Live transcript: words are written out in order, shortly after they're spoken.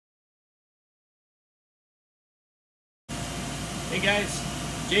Hey guys,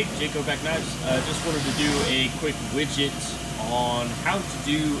 Jake Go Back Knives. Just wanted to do a quick widget on how to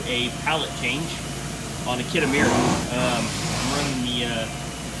do a pallet change on a Kitamura. I'm running the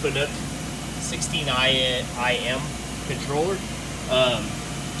Fanuc 16IM controller.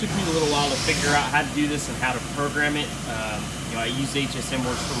 Took me a little while to figure out how to do this and how to program it. I use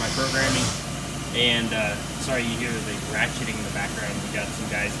HSMWorks for my programming, and sorry you hear the ratcheting in the background. We got some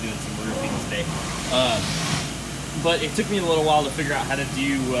guys doing some roofing today. But it took me a little while to figure out how to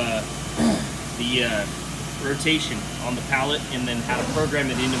do the rotation on the pallet and then how to program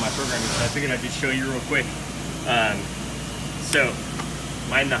it into my programming. So I figured I'd just show you real quick. So,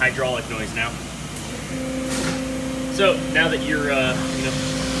 mind the hydraulic noise now. So now that your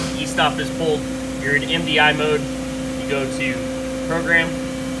e-stop is pulled, you're in MDI mode. You go to program,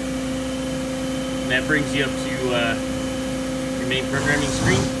 and that brings you up to your main programming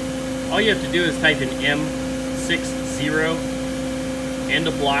screen. All you have to do is type in M60 and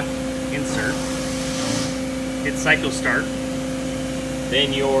a block insert, hit cycle start,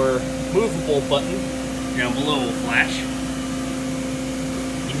 then your movable button down below will flash.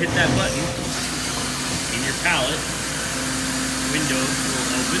 You hit that button and your pallet window will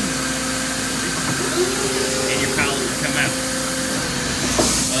open and your pallet will come out.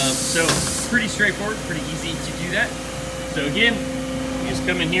 So pretty straightforward, pretty easy to do that. So again, you just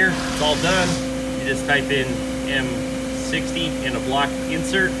come in here, it's all done. You just type in M60 and a block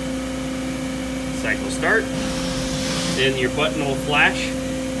insert, cycle start, then your button will flash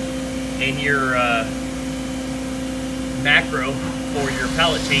and your macro for your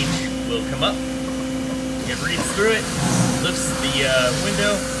pallet change will come up. It reads through it, lifts the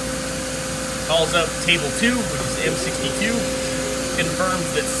window, calls up table 2, which is M62,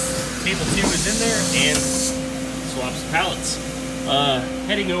 confirms that table 2 is in there, and swaps the pallets.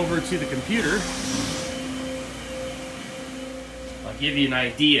 Heading over to the computer, I'll give you an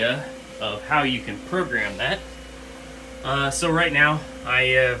idea of how you can program that. So right now I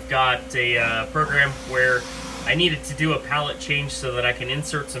have got a program where I needed to do a pallet change so that I can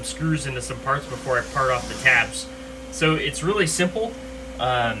insert some screws into some parts before I part off the tabs. So it's really simple.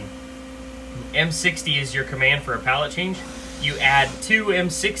 M60 is your command for a pallet change. You add 2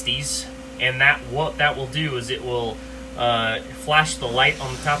 M60s, and what that will do is it will flash the light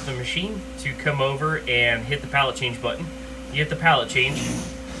on the top of the machine to come over and hit the pallet change button. You hit the pallet change,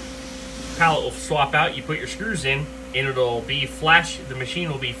 pallet will swap out, you put your screws in, and it'll be the machine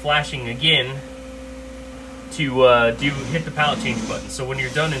will be flashing again to hit the pallet change button. So when you're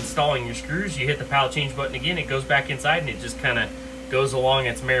done installing your screws, you hit the pallet change button again, it goes back inside and it just kind of goes along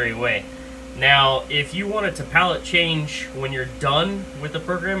its merry way. Now, if you want it to pallet change when you're done with the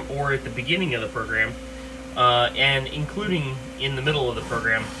program or at the beginning of the program, and including in the middle of the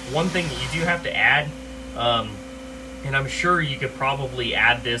program, one thing that you do have to add, and I'm sure you could probably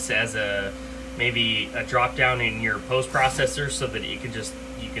add this as maybe a drop down in your post processor so that you can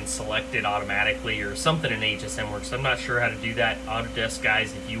select it automatically or something in HSMWorks. I'm not sure how to do that. Autodesk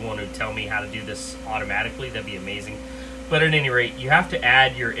guys, if you want to tell me how to do this automatically, that'd be amazing. But at any rate, you have to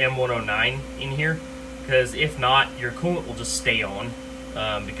add your M109 in here, because if not, your coolant will just stay on,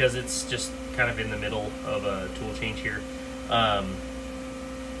 because it's just kind of in the middle of a tool change here.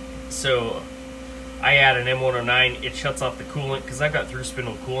 So I add an M109, it shuts off the coolant, because I've got through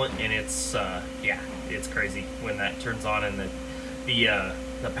spindle coolant, and it's yeah, it's crazy when that turns on and the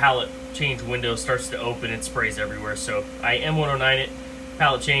pallet change window starts to open, it sprays everywhere. So I M109 it,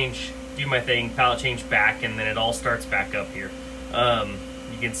 pallet change, do my thing, pallet change back, and then it all starts back up here.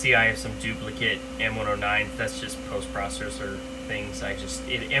 You can see I have some duplicate M109, that's just post-processor things.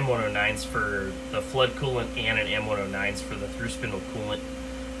 M109's for the flood coolant and an M109's for the through spindle coolant,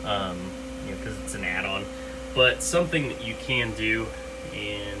 because it's an add-on. But something that you can do,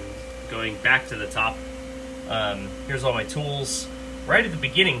 and going back to the top, here's all my tools. Right at the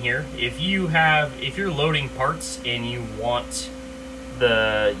beginning here, if you're loading parts and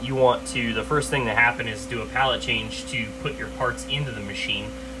the first thing to happen is do a pallet change to put your parts into the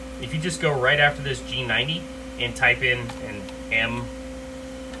machine. If you just go right after this G90 and type in an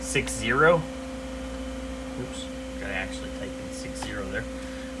M60, oops, gotta actually type in 60 there.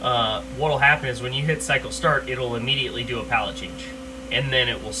 What'll happen is when you hit cycle start, it'll immediately do a pallet change, and then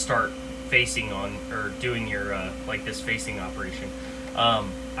it will start facing on, or doing your like this facing operation.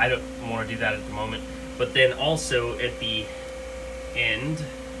 I don't want to do that at the moment, but then also at the end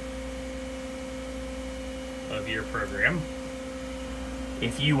of your program,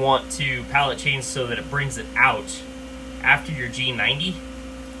 if you want to pallet change so that it brings it out after your G90, you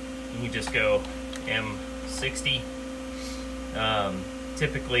can just go M60.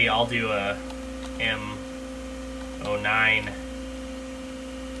 Typically I'll do a M09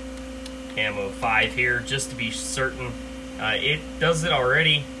 camo 5 here, just to be certain. It does it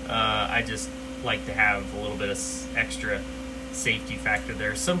already. I just like to have a little bit of extra safety factor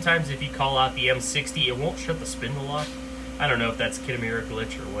there. Sometimes if you call out the M60, it won't shut the spindle off. I don't know if that's Kitamura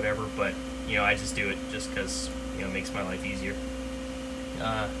glitch or whatever, but you know, I just do it just because, you know, it makes my life easier.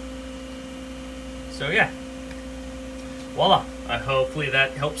 So yeah, voila. Hopefully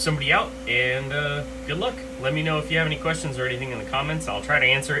that helps somebody out, and good luck. Let me know if you have any questions or anything in the comments. I'll try to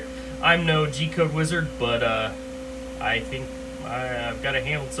answer it. I'm no G-code wizard, but I think I've got it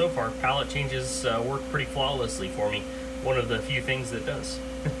handled so far. Pallet changes work pretty flawlessly for me. One of the few things that does.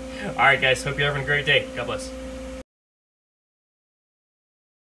 Alright guys, hope you're having a great day. God bless.